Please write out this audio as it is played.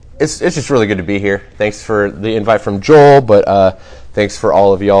it's just really good to be here. Thanks for the invite from Joel, but thanks for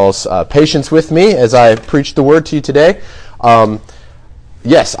all of y'all's patience with me as I preach the word to you today.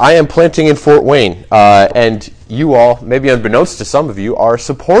 Yes, I am planting in Fort Wayne, and you all, maybe unbeknownst to some of you, are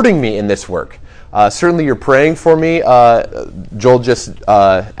supporting me in this work. Certainly you're praying for me. Joel just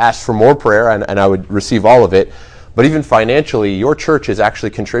asked for more prayer, and I would receive all of it. But even financially, your church is actually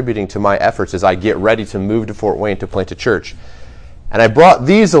contributing to my efforts as I get ready to move to Fort Wayne to plant a church. And I brought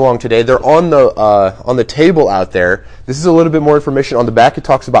these along today. They're on the table out there. This is a little bit more information. On the back, it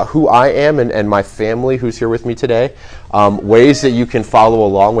talks about who I am and my family who's here with me today. Ways that you can follow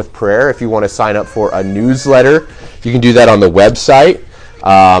along with prayer. If you want to sign up for a newsletter, you can do that on the website.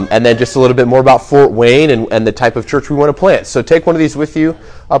 And then just a little bit more about Fort Wayne and the type of church we want to plant. So take one of these with you.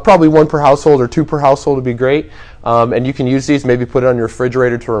 Probably one per household or two per household would be great. And you can use these, maybe put it on your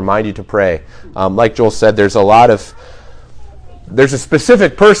refrigerator to remind you to pray. Like Joel said, there's a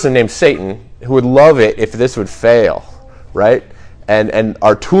specific person named Satan who would love it if this would fail, right? And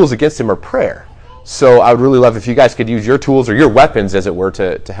our tools against him are prayer. So I would really love if you guys could use your tools or your weapons, as it were,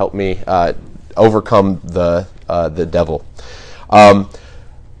 to help me overcome the devil.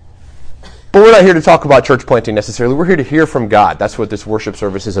 But we're not here to talk about church planting necessarily. We're here to hear from God. That's what this worship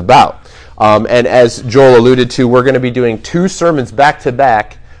service is about. And as Joel alluded to, we're going to be doing two sermons back to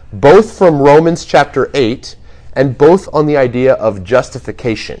back, both from Romans chapter 8, and both on the idea of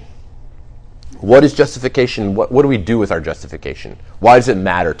justification. What is justification? What do we do with our justification? Why does it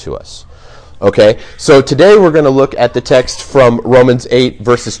matter to us? Okay, so today we're going to look at the text from Romans 8,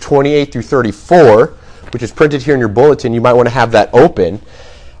 verses 28 through 34, which is printed here in your bulletin. You might want to have that open.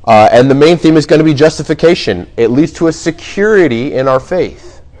 And the main theme is going to be justification. It leads to a security in our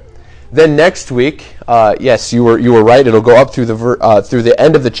faith. Then next week, yes, you were right. It'll go up through the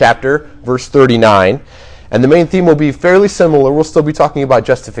end of the chapter, verse 39. And the main theme will be fairly similar. We'll still be talking about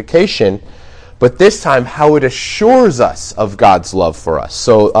justification, but this time how it assures us of God's love for us.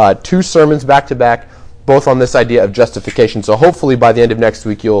 So two sermons back to back, both on this idea of justification. So hopefully by the end of next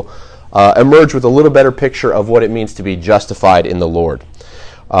week you'll emerge with a little better picture of what it means to be justified in the Lord.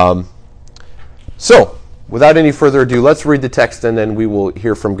 So without any further ado, let's read the text and then we will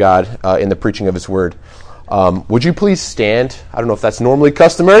hear from God in the preaching of His Word. Would you please stand? I don't know if that's normally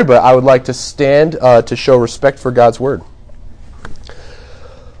customary, but I would like to stand to show respect for God's Word.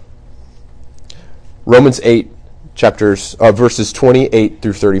 Romans 8, verses 28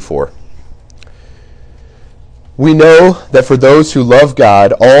 through 34. We know that for those who love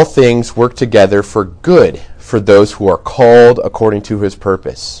God, all things work together for good, for those who are called according to His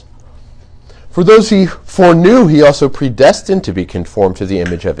purpose. For those He foreknew, He also predestined to be conformed to the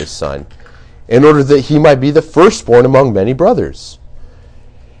image of His Son, in order that He might be the firstborn among many brothers.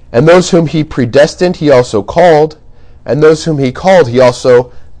 And those whom He predestined, He also called, and those whom He called, He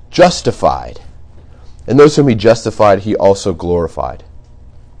also justified, and those whom He justified, He also glorified.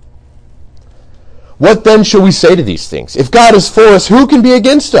 What then shall we say to these things? If God is for us, who can be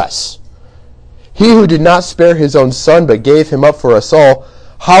against us? He who did not spare His own Son, but gave Him up for us all,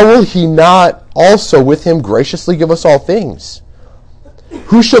 how will He not also with Him graciously give us all things?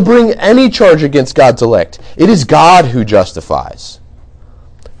 Who shall bring any charge against God's elect? It is God who justifies.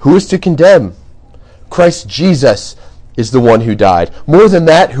 Who is to condemn? Christ Jesus is the one who died. More than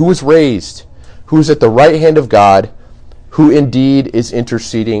that, who was raised, who is at the right hand of God, who indeed is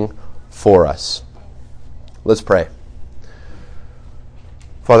interceding for us. Let's pray.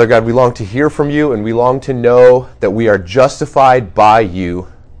 Father God, we long to hear from You, and we long to know that we are justified by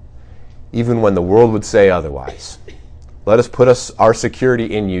You, even when the world would say otherwise. Let us put our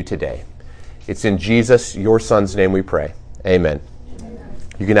security in You today. It's in Jesus, Your Son's name, we pray. Amen.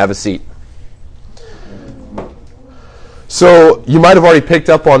 You can have a seat. So you might have already picked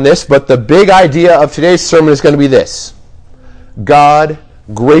up on this, but the big idea of today's sermon is going to be this. God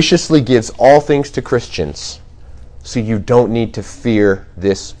graciously gives all things to Christians, so you don't need to fear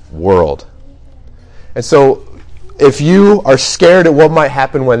this world. And so if you are scared at what might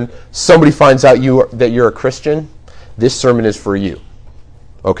happen when somebody finds out that you're a Christian, this sermon is for you.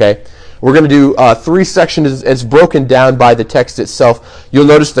 Okay? We're going to do three sections as broken down by the text itself. You'll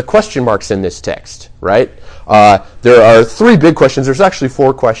notice the question marks in this text, right? There are three big questions. There's actually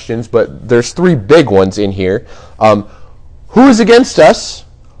four questions, but there's three big ones in here. Who is against us?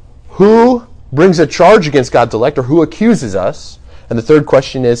 Who brings a charge against God's elect, or who accuses us? And the third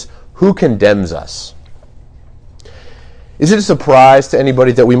question is, who condemns us? Is it a surprise to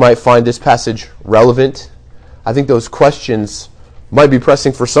anybody that we might find this passage relevant? I think those questions might be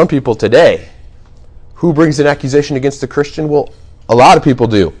pressing for some people today. Who brings an accusation against a Christian? Well, a lot of people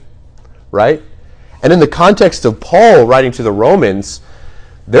do, right? And in the context of Paul writing to the Romans,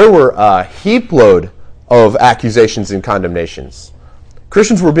 there were a heap load of accusations and condemnations.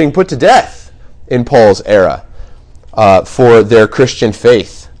 Christians were being put to death in Paul's era for their Christian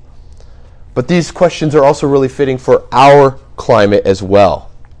faith. But these questions are also really fitting for our climate as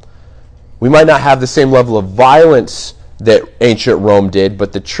well. We might not have the same level of violence that ancient Rome did,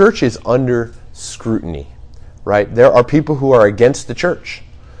 but the church is under scrutiny, right? There are people who are against the church.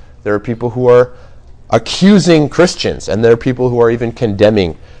 There are people who are accusing Christians, and there are people who are even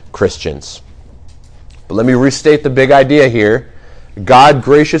condemning Christians. But let me restate the big idea here. God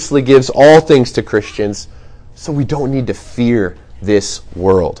graciously gives all things to Christians, so we don't need to fear this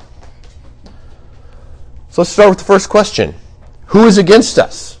world. So let's start with the first question. Who is against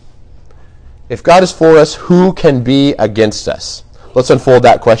us? If God is for us, who can be against us? Let's unfold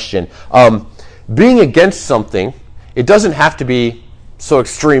that question. Being against something, it doesn't have to be so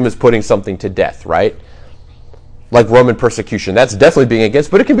extreme as putting something to death, right? Like Roman persecution. That's definitely being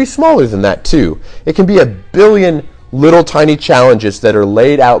against, but it can be smaller than that too. It can be a billion little tiny challenges that are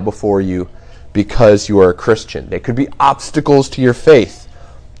laid out before you because you are a Christian. They could be obstacles to your faith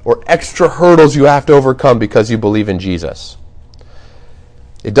or extra hurdles you have to overcome because you believe in Jesus.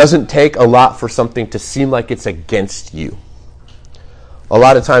 It doesn't take a lot for something to seem like it's against you. A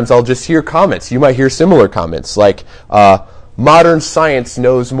lot of times I'll just hear comments. You might hear similar comments like, modern science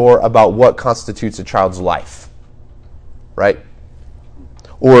knows more about what constitutes a child's life, right?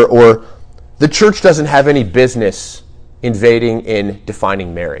 Or the church doesn't have any business invading in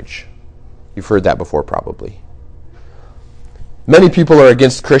defining marriage. You've heard that before probably. Many people are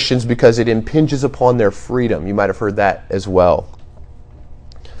against Christians because it impinges upon their freedom. You might have heard that as well.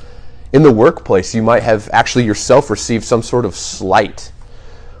 In the workplace, you might have actually yourself received some sort of slight.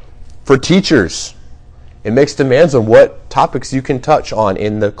 For teachers, it makes demands on what topics you can touch on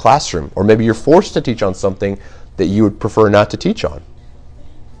in the classroom. Or maybe you're forced to teach on something that you would prefer not to teach on.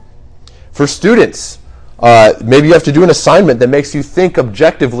 For students, maybe you have to do an assignment that makes you think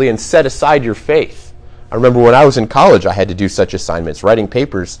objectively and set aside your faith. I remember when I was in college, I had to do such assignments, writing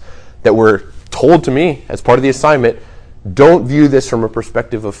papers that were told to me as part of the assignment, don't view this from a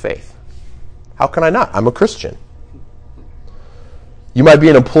perspective of faith. How can I not? I'm a Christian. You might be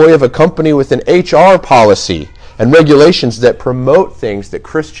an employee of a company with an HR policy and regulations that promote things that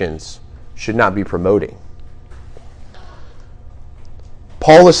Christians should not be promoting.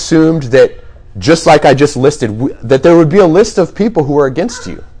 Paul assumed that, just like I just listed, that there would be a list of people who are against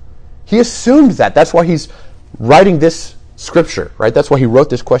you. He assumed that. That's why he's writing this scripture, right? That's why he wrote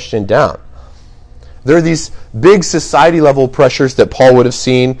this question down. There are these big society-level pressures that Paul would have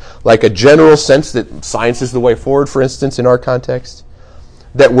seen, like a general sense that science is the way forward, for instance, in our context,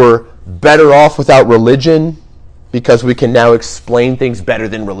 that we're better off without religion because we can now explain things better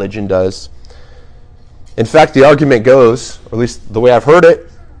than religion does. In fact, the argument goes, or at least the way I've heard it,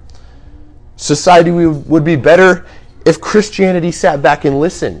 society would be better if Christianity sat back and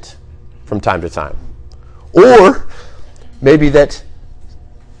listened from time to time. Or maybe that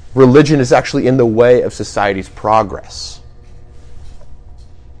religion is actually in the way of society's progress.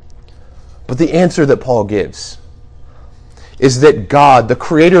 But the answer that Paul gives is that God, the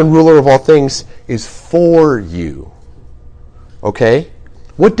creator and ruler of all things, is for you. Okay?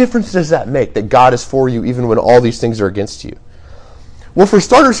 What difference does that make, that God is for you even when all these things are against you? Well, for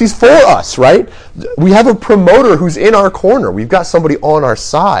starters, he's for us, right? We have a promoter who's in our corner. We've got somebody on our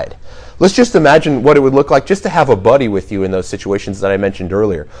side. Let's just imagine what it would look like just to have a buddy with you in those situations that I mentioned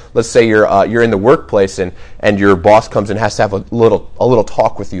earlier. Let's say you're in the workplace and your boss comes and has to have a little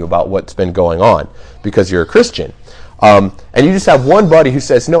talk with you about what's been going on because you're a Christian. And you just have one buddy who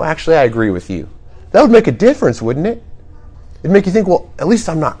says, no, actually, I agree with you. That would make a difference, wouldn't it? It'd make you think, well, at least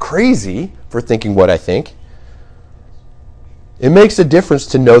I'm not crazy for thinking what I think. It makes a difference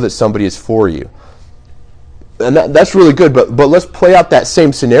to know that somebody is for you. And that's really good, but let's play out that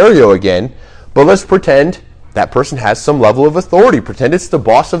same scenario again, but let's pretend that person has some level of authority. Pretend it's the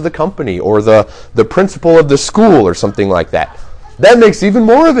boss of the company or the principal of the school or something like that. That makes even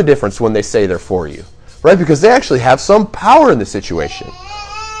more of a difference when they say they're for you, right? Because they actually have some power in the situation.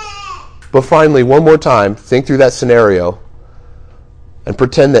 But finally, one more time, think through that scenario and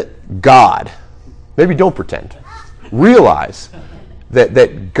pretend that God, maybe don't pretend, realize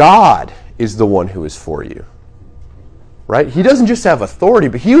that God is the one who is for you. Right? He doesn't just have authority,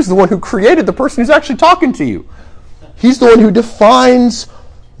 but he was the one who created the person who's actually talking to you. He's the one who defines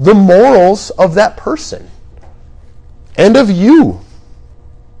the morals of that person and of you.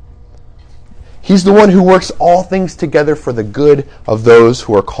 He's the one who works all things together for the good of those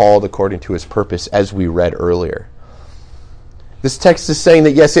who are called according to his purpose, as we read earlier. This text is saying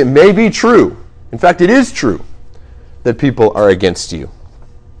that, yes, it may be true. In fact, it is true that people are against you.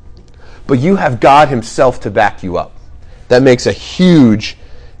 but you have God himself to back you up. That makes a huge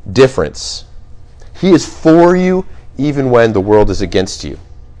difference. He is for you even when the world is against you.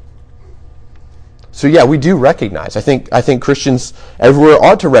 So yeah, we do recognize. I think Christians everywhere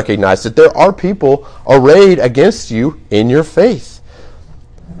ought to recognize that there are people arrayed against you in your faith.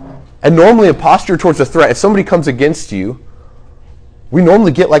 And normally a posture towards a threat, if somebody comes against you, we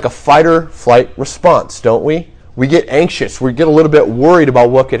normally get like a fight or flight response, don't we? We get anxious. We get a little bit worried about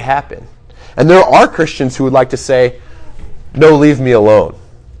what could happen. And there are Christians who would like to say, no, leave me alone,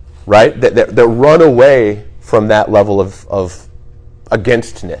 right? That run away from that level of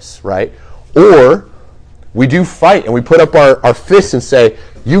againstness, right? Or we do fight and we put up our fists and say,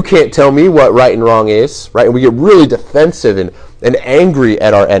 you can't tell me what right and wrong is, right? And we get really defensive and angry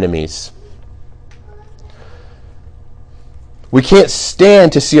at our enemies. We can't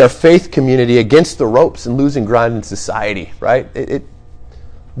stand to see our faith community against the ropes and losing ground in society, right? It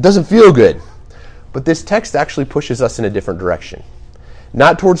doesn't feel good. But this text actually pushes us in a different direction.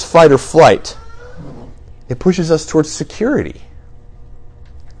 Not towards fight or flight. It pushes us towards security.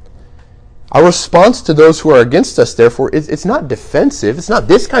 Our response to those who are against us, therefore, it's not defensive. It's not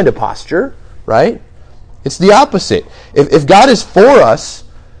this kind of posture, right? It's the opposite. If God is for us,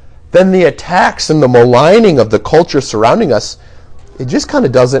 then the attacks and the maligning of the culture surrounding us, it just kind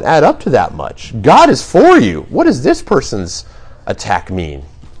of doesn't add up to that much. God is for you. What does this person's attack mean?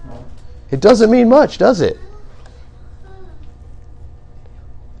 It doesn't mean much, does it?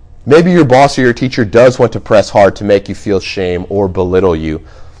 Maybe your boss or your teacher does want to press hard to make you feel shame or belittle you,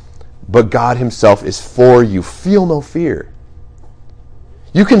 but God himself is for you. Feel no fear.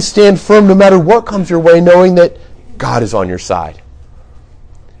 You can stand firm no matter what comes your way, knowing that God is on your side.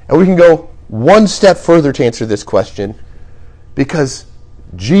 And we can go one step further to answer this question, because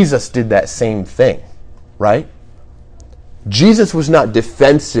Jesus did that same thing, right? Jesus was not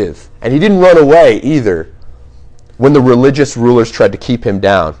defensive, and he didn't run away either when the religious rulers tried to keep him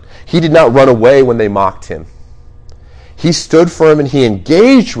down. He did not run away when they mocked him. He stood firm and he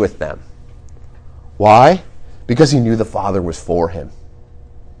engaged with them. Why? Because he knew the Father was for him.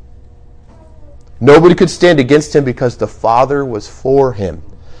 Nobody could stand against him because the Father was for him.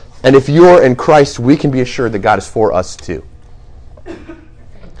 And if you're in Christ, we can be assured that God is for us too.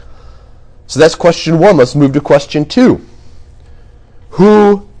 So that's question 1. Let's move to question 2.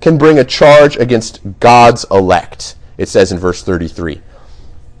 Who can bring a charge against God's elect? It says in verse 33.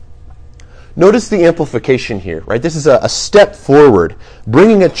 Notice the amplification here, right? This is a step forward.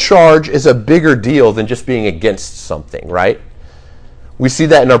 Bringing a charge is a bigger deal than just being against something, right? We see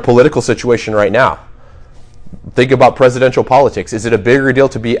that in our political situation right now. Think about presidential politics. Is it a bigger deal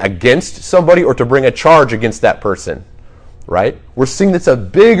to be against somebody or to bring a charge against that person, right? We're seeing that's a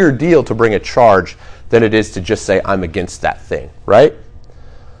bigger deal to bring a charge than it is to just say, I'm against that thing, right?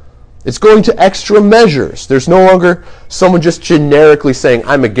 It's going to extra measures. There's no longer someone just generically saying,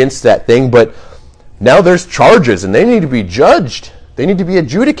 I'm against that thing, but now there's charges and they need to be judged. They need to be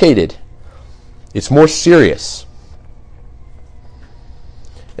adjudicated. It's more serious.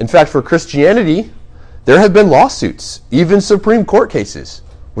 In fact, for Christianity, there have been lawsuits, even Supreme Court cases,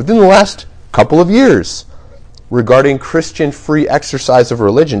 within the last couple of years regarding Christian free exercise of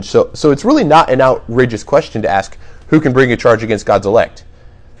religion. So it's really not an outrageous question to ask who can bring a charge against God's elect,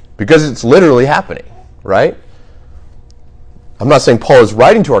 because it's literally happening, right? I'm not saying Paul is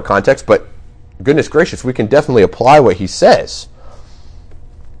writing to our context, but goodness gracious, we can definitely apply what he says.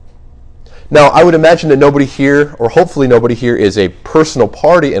 Now, I would imagine that nobody here, or hopefully nobody here, is a personal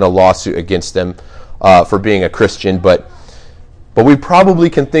party in a lawsuit against them for being a Christian, but we probably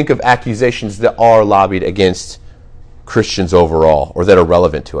can think of accusations that are lobbied against Christians overall, or that are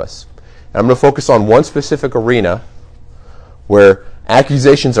relevant to us. And I'm going to focus on one specific arena where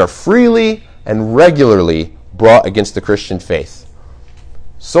accusations are freely and regularly brought against the Christian faith.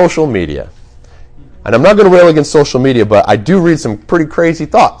 Social media. And I'm not going to rail against social media, but I do read some pretty crazy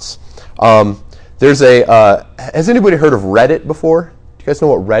thoughts. Has anybody heard of Reddit before? Do you guys know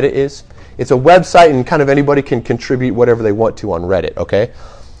what Reddit is? It's a website, and kind of anybody can contribute whatever they want to on Reddit, okay?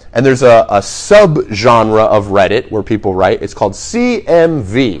 And there's a sub-genre of Reddit where people write. It's called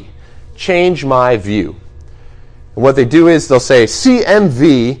CMV, Change My View. And what they do is they'll say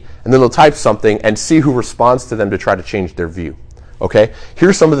CMV, and then they'll type something and see who responds to them to try to change their view. Okay?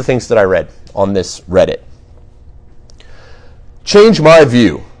 Here's some of the things that I read on this Reddit. Change my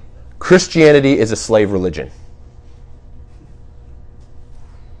view. Christianity is a slave religion.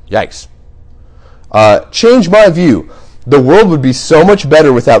 Yikes. Change my view. The world would be so much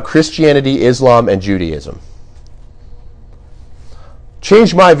better without Christianity, Islam, and Judaism.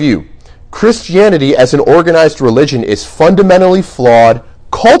 Change my view. Christianity as an organized religion is fundamentally flawed,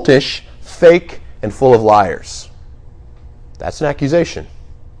 cultish, fake and full of liars. That's an accusation.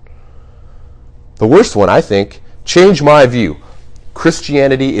 The worst one, I think, change my view.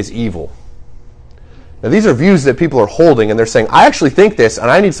 Christianity is evil. Now, these are views that people are holding, and they're saying, I actually think this,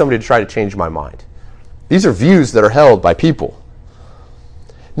 and I need somebody to try to change my mind. These are views that are held by people.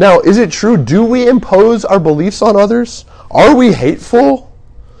 Now, is it true? Do we impose our beliefs on others? Are we hateful?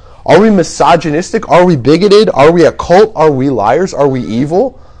 Are we misogynistic? Are we bigoted? Are we a cult? Are we liars? Are we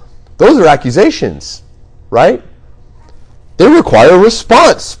evil? Those are accusations, right? They require a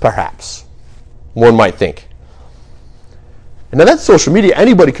response, perhaps, one might think. And now that's social media.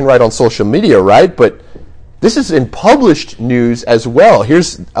 Anybody can write on social media, right? But this is in published news as well.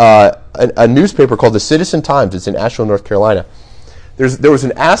 Here's a newspaper called the Citizen Times. It's in Asheville, North Carolina. There was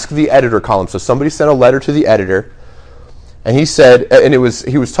an Ask the Editor column. So somebody sent a letter to the editor, and he said, and he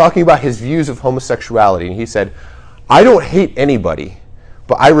was talking about his views of homosexuality, and he said, I don't hate anybody,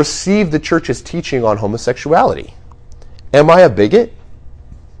 but I receive the church's teaching on homosexuality. Am I a bigot?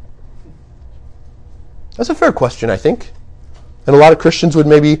 That's a fair question, I think. And a lot of Christians would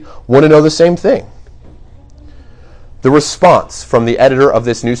maybe want to know the same thing. The response from the editor of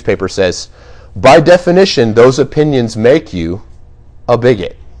this newspaper says, by definition, those opinions make you a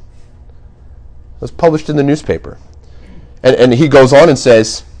bigot. It was published in the newspaper. And he goes on and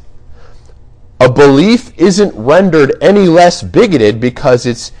says, a belief isn't rendered any less bigoted because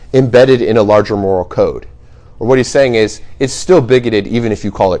it's embedded in a larger moral code. Or what he's saying is, it's still bigoted even if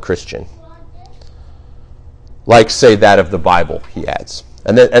you call it Christian. Like, say, that of the Bible, he adds.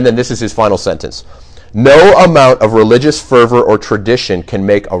 And then this is his final sentence. No amount of religious fervor or tradition can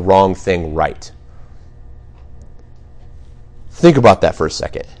make a wrong thing right. Think about that for a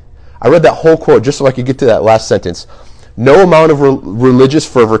second. I read that whole quote just so I could get to that last sentence. No amount of religious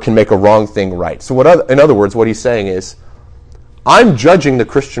fervor can make a wrong thing right. So in other words, what he's saying is, I'm judging the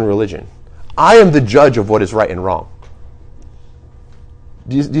Christian religion. I am the judge of what is right and wrong.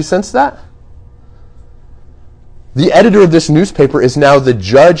 Do you sense that? The editor of this newspaper is now the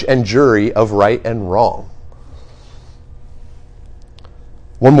judge and jury of right and wrong.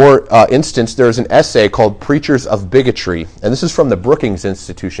 One more instance, there's an essay called Preachers of Bigotry, and this is from the Brookings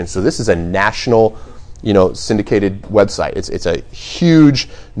Institution. So this is a national, syndicated website. It's a huge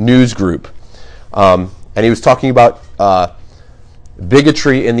news group. And he was talking about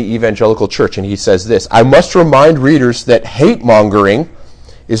bigotry in the evangelical church, and he says this, I must remind readers that hate-mongering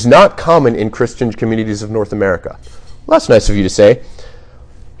is not common in Christian communities of North America. Well, that's nice of you to say.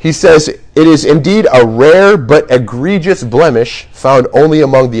 He says, it is indeed a rare but egregious blemish found only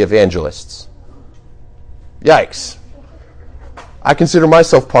among the evangelists. Yikes. I consider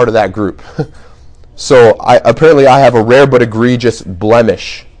myself part of that group. So apparently I have a rare but egregious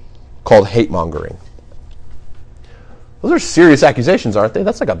blemish called hate-mongering. Those are serious accusations, aren't they?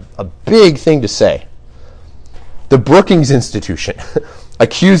 That's like a big thing to say. The Brookings Institution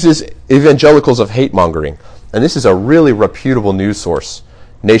accuses evangelicals of hate-mongering. And this is a really reputable news source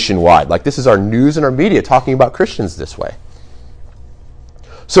nationwide. Like, this is our news and our media talking about Christians this way.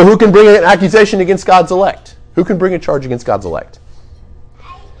 So who can bring an accusation against God's elect? Who can bring a charge against God's elect?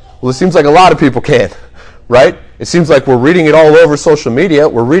 Well, it seems like a lot of people can, right? It seems like we're reading it all over social media.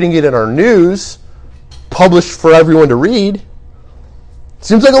 We're reading it in our news, published for everyone to read. It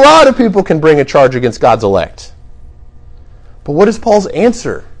seems like a lot of people can bring a charge against God's elect. But what is Paul's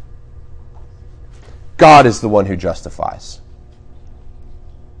answer? God is the one who justifies.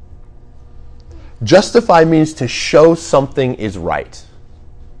 Justify means to show something is right.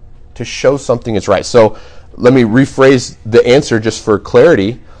 To show something is right. So let me rephrase the answer just for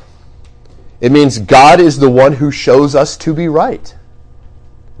clarity. It means God is the one who shows us to be right.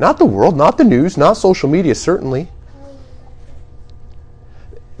 Not the world, not the news, not social media, certainly.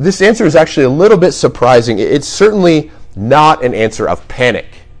 This answer is actually a little bit surprising. It's certainly not an answer of panic,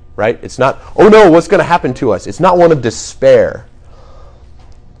 right? It's not, oh no, what's going to happen to us? It's not one of despair.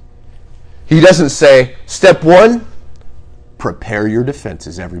 He doesn't say, step one, prepare your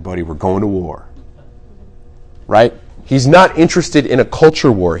defenses, everybody. We're going to war. Right? He's not interested in a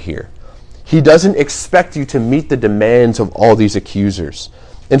culture war here. He doesn't expect you to meet the demands of all these accusers.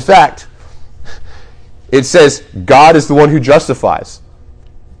 In fact, it says God is the one who justifies.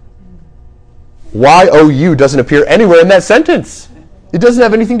 Y-O-U doesn't appear anywhere in that sentence. It doesn't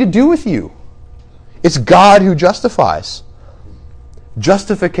have anything to do with you. It's God who justifies.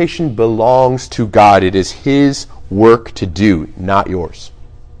 Justification belongs to God. It is His work to do, not yours.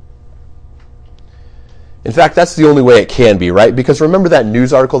 In fact, that's the only way it can be, right? Because remember that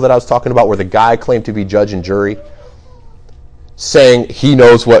news article that I was talking about where the guy claimed to be judge and jury, saying he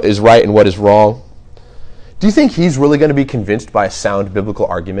knows what is right and what is wrong? Do you think he's really going to be convinced by a sound biblical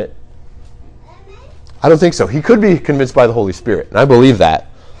argument? I don't think so. He could be convinced by the Holy Spirit, and I believe that.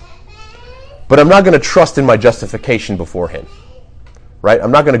 But I'm not going to trust in my justification before him. Right?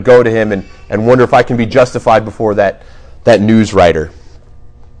 I'm not going to go to him and wonder if I can be justified before that news writer.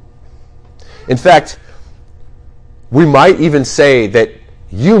 In fact, we might even say that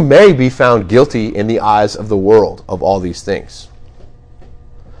you may be found guilty in the eyes of the world of all these things.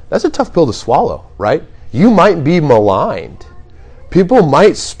 That's a tough pill to swallow, right? You might be maligned. People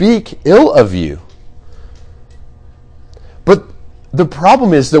might speak ill of you. But the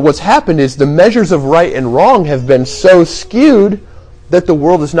problem is that what's happened is the measures of right and wrong have been so skewed that the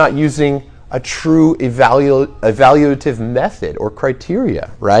world is not using a true evaluative method or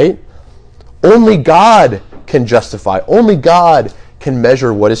criteria, right? Only God can justify. Only God can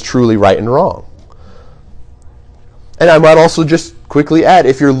measure what is truly right and wrong. And I might also just quickly add,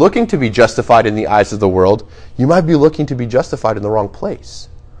 if you're looking to be justified in the eyes of the world, you might be looking to be justified in the wrong place,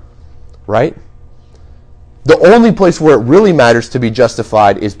 right? The only place where it really matters to be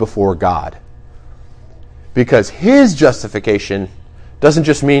justified is before God. Because his justification doesn't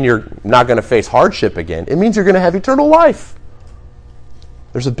just mean you're not going to face hardship again. It means you're going to have eternal life.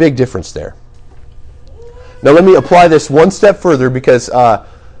 There's a big difference there. Now let me apply this one step further, because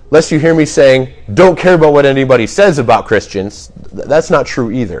lest you hear me saying, don't care about what anybody says about Christians, that's not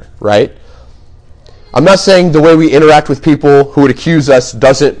true either, right? I'm not saying the way we interact with people who would accuse us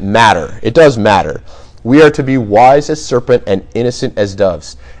doesn't matter. It does matter. We are to be wise as serpent and innocent as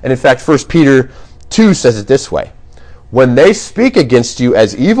doves. And in fact, 1 Peter 2 says it this way: when they speak against you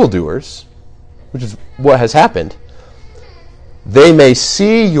as evildoers, which is what has happened, they may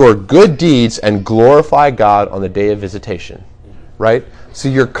see your good deeds and glorify God on the day of visitation. Right? So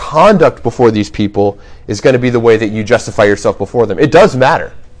your conduct before these people is going to be the way that you justify yourself before them. It does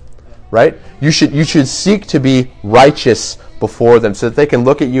matter. Right? You should seek to be righteous before them so that they can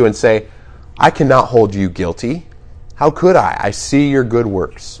look at you and say, I cannot hold you guilty. How could I? I see your good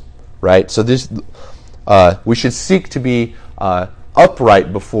works. Right? So we should seek to be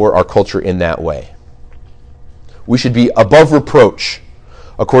upright before our culture in that way. We should be above reproach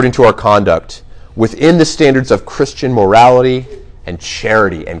according to our conduct within the standards of Christian morality and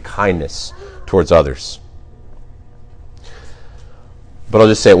charity and kindness towards others. But I'll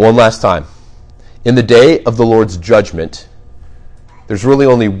just say it one last time. In the day of the Lord's judgment, there's really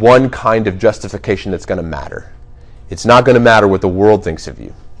only one kind of justification that's going to matter. It's not going to matter what the world thinks of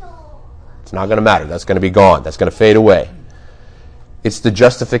you. It's not going to matter. That's going to be gone. That's going to fade away. It's the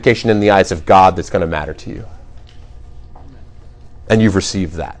justification in the eyes of God that's going to matter to you. And you've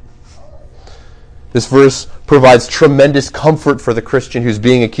received that. This verse provides tremendous comfort for the Christian who's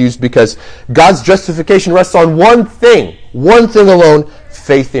being accused, because God's justification rests on one thing alone: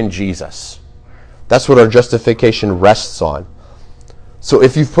 faith in Jesus. That's what our justification rests on. So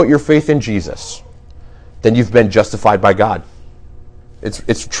if you've put your faith in Jesus, then you've been justified by God.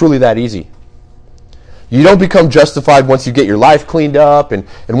 It's truly that easy. You don't become justified once you get your life cleaned up and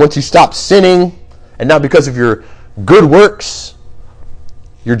once you stop sinning, and not because of your good works.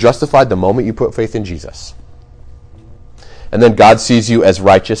 You're justified the moment you put faith in Jesus. And then God sees you as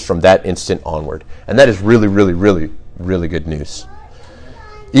righteous from that instant onward. And that is really, really, really, really good news.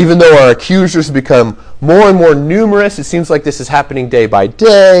 Even though our accusers become more and more numerous, it seems like this is happening day by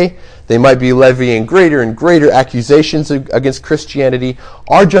day. They might be levying greater and greater accusations against Christianity.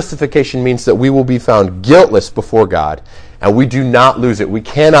 Our justification means that we will be found guiltless before God. And we do not lose it. We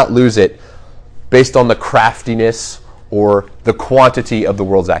cannot lose it based on the craftiness or the quantity of the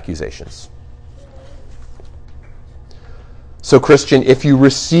world's accusations. So, Christian, if you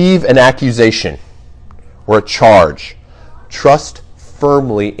receive an accusation or a charge, trust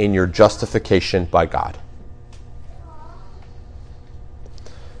firmly in your justification by God.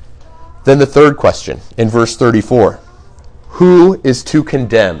 Then the third question in verse 34. Who is to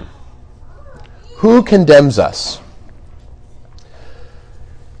condemn? Who condemns us?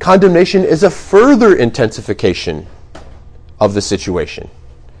 Condemnation is a further intensification of the situation.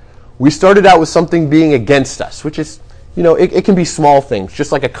 We started out with something being against us, which is, it can be small things,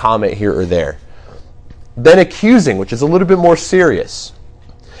 just like a comment here or there. Then accusing, which is a little bit more serious.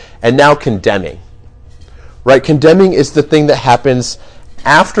 And now condemning. Right? Condemning is the thing that happens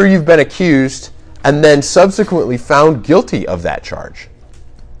after you've been accused and then subsequently found guilty of that charge.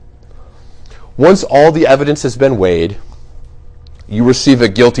 Once all the evidence has been weighed, you receive a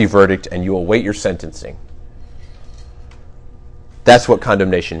guilty verdict and you await your sentencing. That's what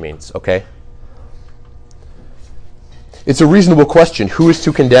condemnation means, okay? It's a reasonable question. Who is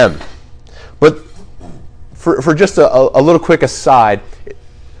to condemn? But for just a little quick aside,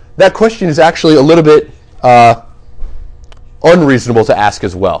 that question is actually a little bit unreasonable to ask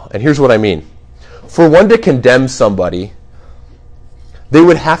as well. And here's what I mean. for one to condemn somebody, they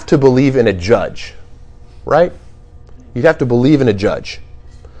would have to believe in a judge, right? You'd have to believe in a judge.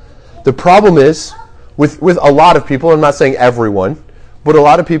 The problem is, with a lot of people, I'm not saying everyone, but a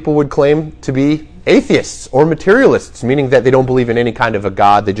lot of people would claim to be atheists or materialists, meaning that they don't believe in any kind of a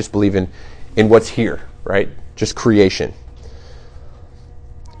God, they just believe in what's here, right? Just creation.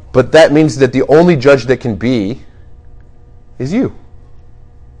 But that means that the only judge that can be is you.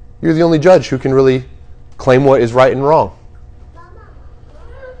 You're the only judge who can really claim what is right and wrong.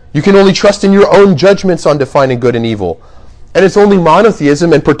 You can only trust in your own judgments on defining good and evil. And it's only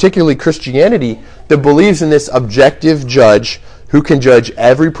monotheism, and particularly Christianity, that believes in this objective judge who can judge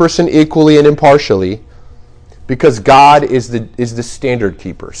every person equally and impartially, because God is the standard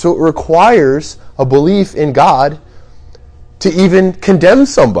keeper. So it requires a belief in God to even condemn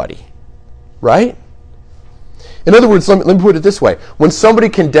somebody, right? In other words, let me put it this way. When somebody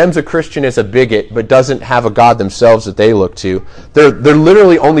condemns a Christian as a bigot but doesn't have a God themselves that they look to, they're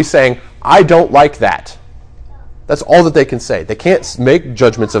literally only saying, I don't like that. That's all that they can say. They can't make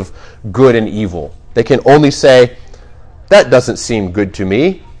judgments of good and evil. They can only say, that doesn't seem good to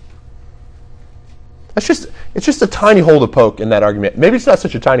me. It's just a tiny hole to poke in that argument. Maybe it's not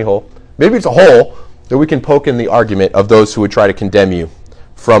such a tiny hole. Maybe it's a hole that we can poke in the argument of those who would try to condemn you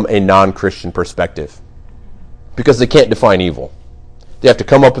from a non-Christian perspective. Because they can't define evil. They have to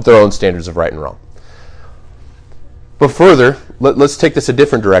come up with their own standards of right and wrong. But further, let's take this a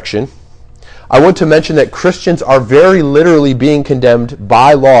different direction. I want to mention that Christians are very literally being condemned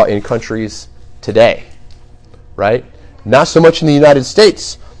by law in countries today. Right? Not so much in the United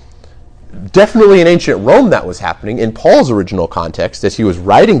States. Definitely in ancient Rome that was happening, in Paul's original context, as he was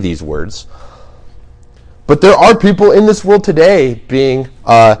writing these words. But there are people in this world today being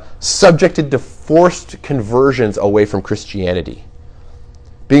subjected to forced conversions away from Christianity.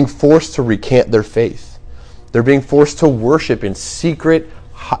 Being forced to recant their faith. They're being forced to worship in secret,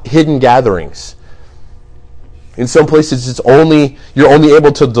 hidden gatherings. In some places, you're only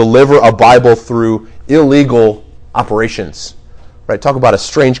able to deliver a Bible through illegal operations. Right? Talk about a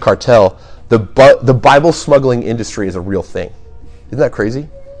strange cartel. The Bible smuggling industry is a real thing. Isn't that crazy?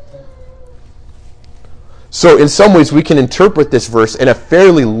 So in some ways, we can interpret this verse in a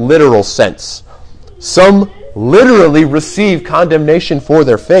fairly literal sense. Some literally receive condemnation for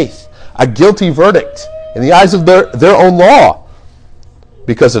their faith, a guilty verdict in the eyes of their own law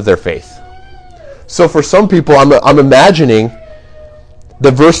because of their faith. So for some people, I'm imagining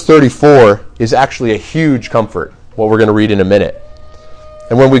that verse 34 is actually a huge comfort, what we're going to read in a minute.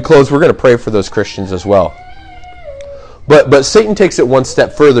 And when we close, we're going to pray for those Christians as well. But Satan takes it one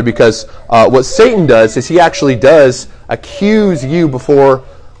step further, because what Satan does is he actually does accuse you before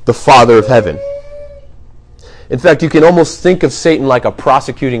the Father of heaven. In fact, you can almost think of Satan like a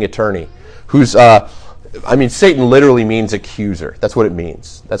prosecuting attorney who's, Satan literally means accuser. That's what it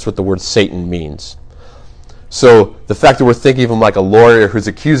means. That's what the word Satan means. So the fact that we're thinking of him like a lawyer who's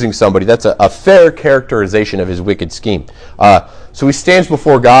accusing somebody, that's a fair characterization of his wicked scheme. So he stands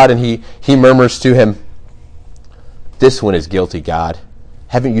before God and he murmurs to him, "This one is guilty, God.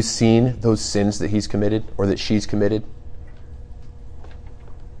 Haven't you seen those sins that he's committed or that she's committed?"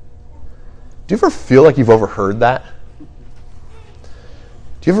 Do you ever feel like you've overheard that?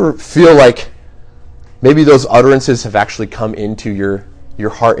 Do you ever feel like maybe those utterances have actually come into your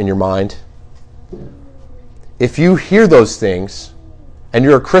heart and your mind? If you hear those things and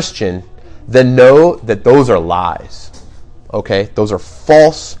you're a Christian, then know that those are lies. Okay? Those are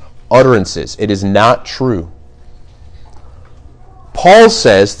false utterances. It is not true. Paul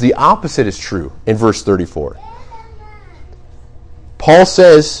says the opposite is true in verse 34. Paul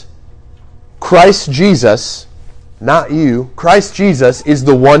says, Christ Jesus, not you, Christ Jesus is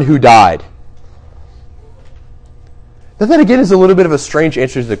the one who died. Now that again is a little bit of a strange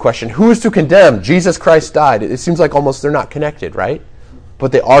answer to the question, who is to condemn? Jesus Christ died. It seems like almost they're not connected, right?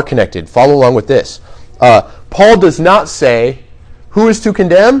 But they are connected. Follow along with this. Paul does not say, who is to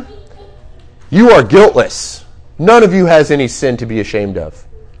condemn? You are guiltless. None of you has any sin to be ashamed of.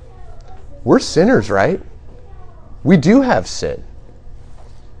 We're sinners, right? We do have sin.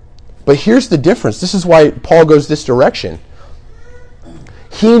 But here's the difference. This is why Paul goes this direction.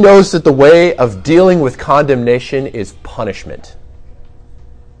 He knows that the way of dealing with condemnation is punishment.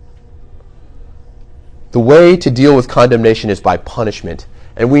 The way to deal with condemnation is by punishment.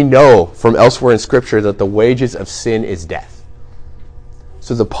 And we know from elsewhere in Scripture that the wages of sin is death.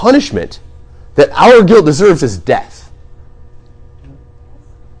 So the punishment that our guilt deserves is death.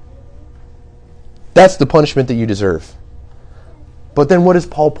 That's the punishment that you deserve. But then what does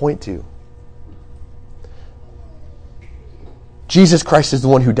Paul point to? Jesus Christ is the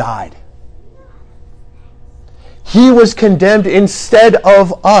one who died. He was condemned instead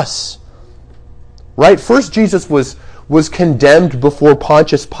of us. Right? First, Jesus was condemned before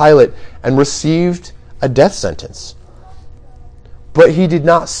Pontius Pilate and received a death sentence. But he did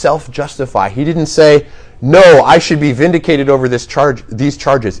not self-justify. He didn't say, no, I should be vindicated over these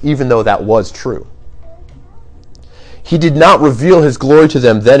charges, even though that was true. He did not reveal his glory to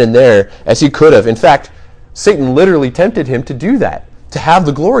them then and there as he could have. In fact, Satan literally tempted him to do that, to have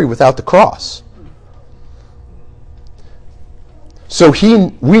the glory without the cross. So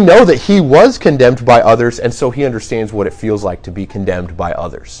we know that he was condemned by others, and so he understands what it feels like to be condemned by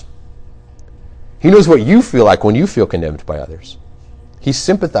others. He knows what you feel like when you feel condemned by others. He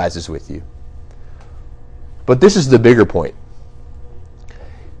sympathizes with you. But this is the bigger point.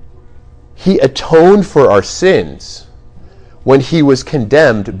 He atoned for our sins when he was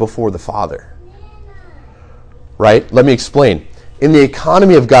condemned before the Father. Right? Let me explain. In the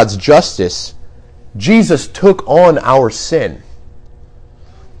economy of God's justice, Jesus took on our sin.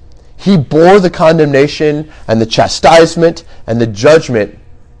 He bore the condemnation and the chastisement and the judgment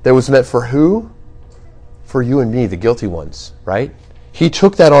that was meant for who? For you and me, the guilty ones, right? He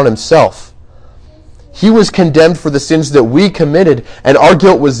took that on himself. He was condemned for the sins that we committed, and our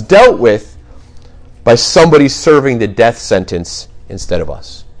guilt was dealt with by somebody serving the death sentence instead of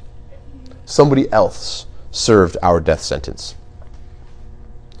us. Somebody else served our death sentence.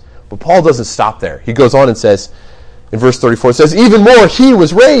 But Paul doesn't stop there. He goes on and says, in verse 34, it says, even more, he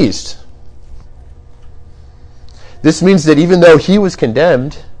was raised. This means that even though he was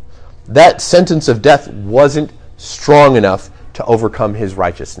condemned, that sentence of death wasn't strong enough to overcome his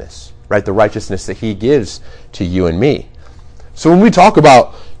righteousness, right? The righteousness that he gives to you and me. So when we talk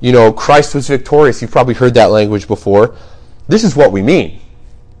about, Christ was victorious, you've probably heard that language before. This is what we mean.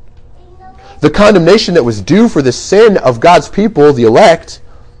 The condemnation that was due for the sin of God's people, the elect,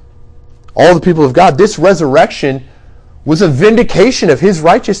 all the people of God, this resurrection was a vindication of his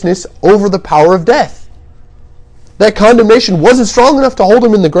righteousness over the power of death. That condemnation wasn't strong enough to hold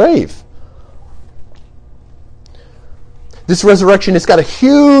him in the grave. This resurrection has got a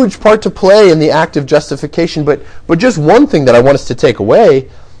huge part to play in the act of justification, but just one thing that I want us to take away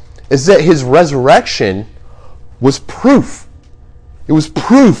is that his resurrection was proof. It was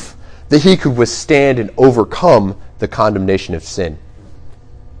proof that he could withstand and overcome the condemnation of sin.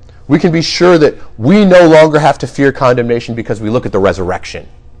 We can be sure that we no longer have to fear condemnation because we look at the resurrection.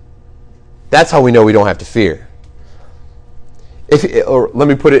 That's how we know we don't have to fear. Or let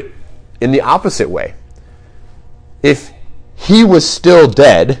me put it in the opposite way. If he was still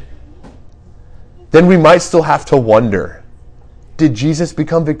dead, then we might still have to wonder, did Jesus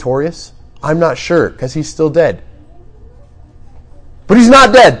become victorious? I'm not sure, because he's still dead. But he's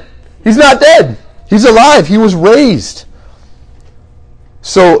not dead. He's not dead. He's alive. He was raised.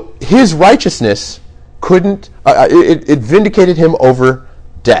 So his righteousness it vindicated him over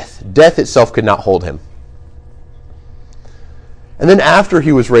death. Death itself could not hold him. And then after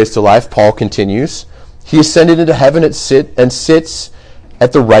he was raised to life, Paul continues, he ascended into heaven and sits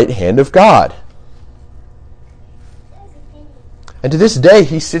at the right hand of God. And to this day,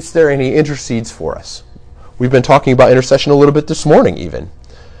 he sits there and he intercedes for us. We've been talking about intercession a little bit this morning even.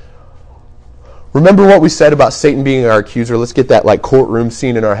 Remember what we said about Satan being our accuser? Let's get that courtroom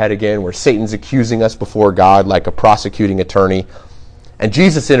scene in our head again where Satan's accusing us before God like a prosecuting attorney. And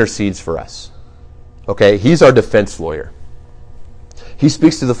Jesus intercedes for us. Okay? He's our defense lawyer. He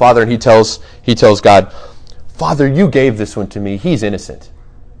speaks to the Father and he tells God, Father, you gave this one to me. He's innocent.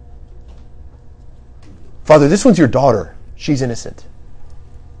 Father, this one's your daughter. She's innocent.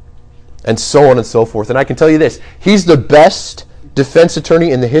 And so on and so forth. And I can tell you this, he's the best defense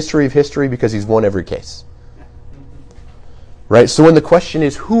attorney in the history of history because he's won every case. Right? So when the question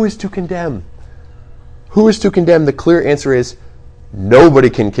is, who is to condemn? Who is to condemn? The clear answer is, nobody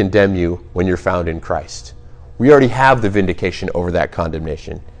can condemn you when you're found in Christ. We already have the vindication over that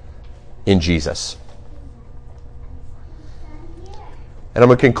condemnation in Jesus. And I'm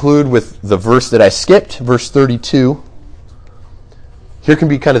going to conclude with the verse that I skipped, verse 32. Here can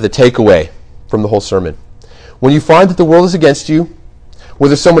be kind of the takeaway from the whole sermon. When you find that the world is against you,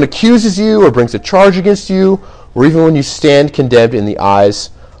 whether someone accuses you or brings a charge against you, or even when you stand condemned in the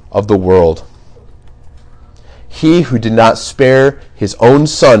eyes of the world, he who did not spare his own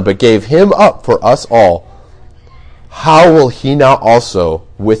son, but gave him up for us all, how will he not also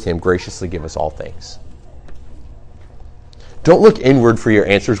with him graciously give us all things? Don't look inward for your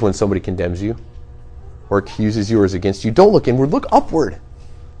answers when somebody condemns you or accuses you or is against you. Don't look inward, look upward.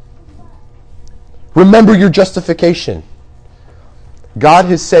 Remember your justification. God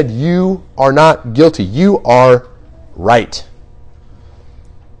has said you are not guilty. You are right.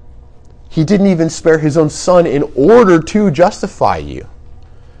 He didn't even spare his own Son in order to justify you.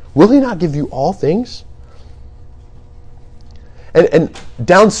 Will he not give you all things? And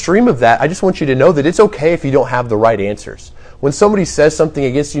downstream of that, I just want you to know that it's okay if you don't have the right answers. When somebody says something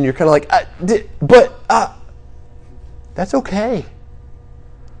against you and you're kind of like, that's okay.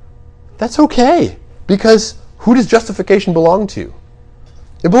 That's okay. Because who does justification belong to?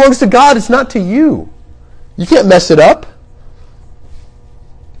 It belongs to God. It's not to you. You can't mess it up.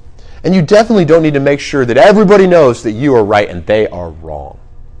 And you definitely don't need to make sure that everybody knows that you are right and they are wrong.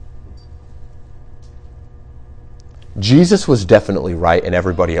 Jesus was definitely right and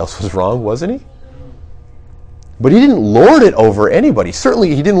everybody else was wrong, wasn't he? But he didn't lord it over anybody.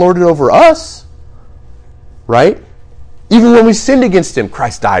 Certainly he didn't lord it over us. Right? Even when we sinned against him,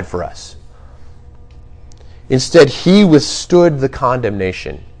 Christ died for us. Instead, he withstood the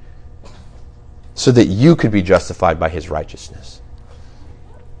condemnation so that you could be justified by his righteousness.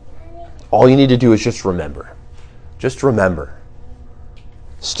 All you need to do is just remember. Just remember.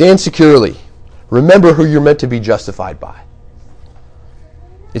 Stand securely. Remember who you're meant to be justified by.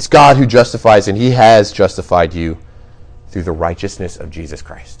 It's God who justifies, and he has justified you through the righteousness of Jesus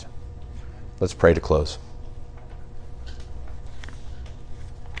Christ. Let's pray to close.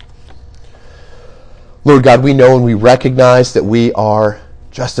 Lord God, we know and we recognize that we are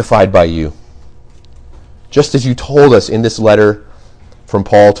justified by you. Just as you told us in this letter from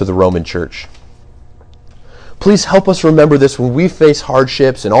Paul to the Roman church. Please help us remember this when we face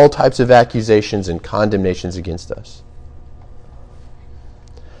hardships and all types of accusations and condemnations against us.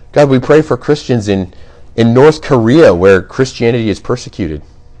 God, we pray for Christians in North Korea where Christianity is persecuted.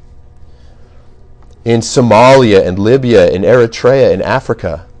 In Somalia and Libya and Eritrea and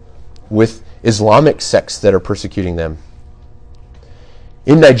Africa with Islamic sects that are persecuting them.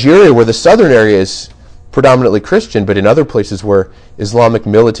 In Nigeria where the southern area is predominantly Christian, but in other places where Islamic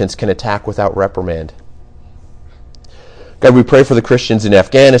militants can attack without reprimand. God, we pray for the Christians in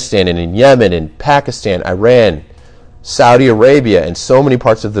Afghanistan and in Yemen and Pakistan, Iran, Saudi Arabia, and so many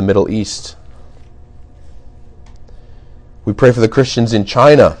parts of the Middle East. We pray for the Christians in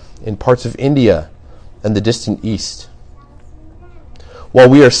China, in parts of India, and the distant East. While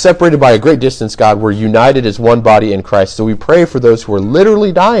we are separated by a great distance, God, we're united as one body in Christ. So we pray for those who are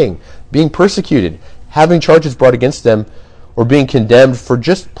literally dying, being persecuted, having charges brought against them, or being condemned for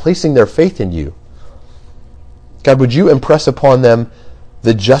just placing their faith in you. God, would you impress upon them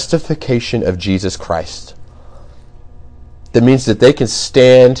the justification of Jesus Christ? That means that they can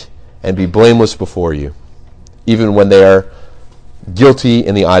stand and be blameless before you, even when they are guilty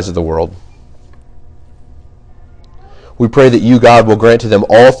in the eyes of the world. We pray that you, God, will grant to them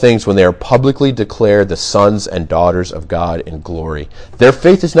all things when they are publicly declared the sons and daughters of God in glory. Their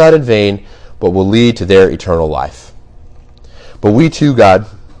faith is not in vain, but will lead to their eternal life. But we too, God,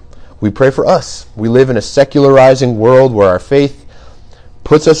 we pray for us. We live in a secularizing world where our faith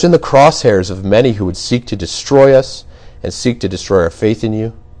puts us in the crosshairs of many who would seek to destroy us and seek to destroy our faith in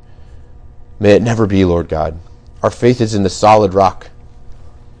you. May it never be, Lord God. Our faith is in the solid rock.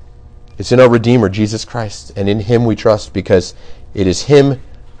 It's in our Redeemer, Jesus Christ, and in him we trust because it is him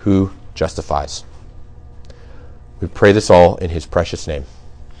who justifies. We pray this all in his precious name.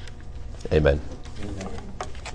 Amen.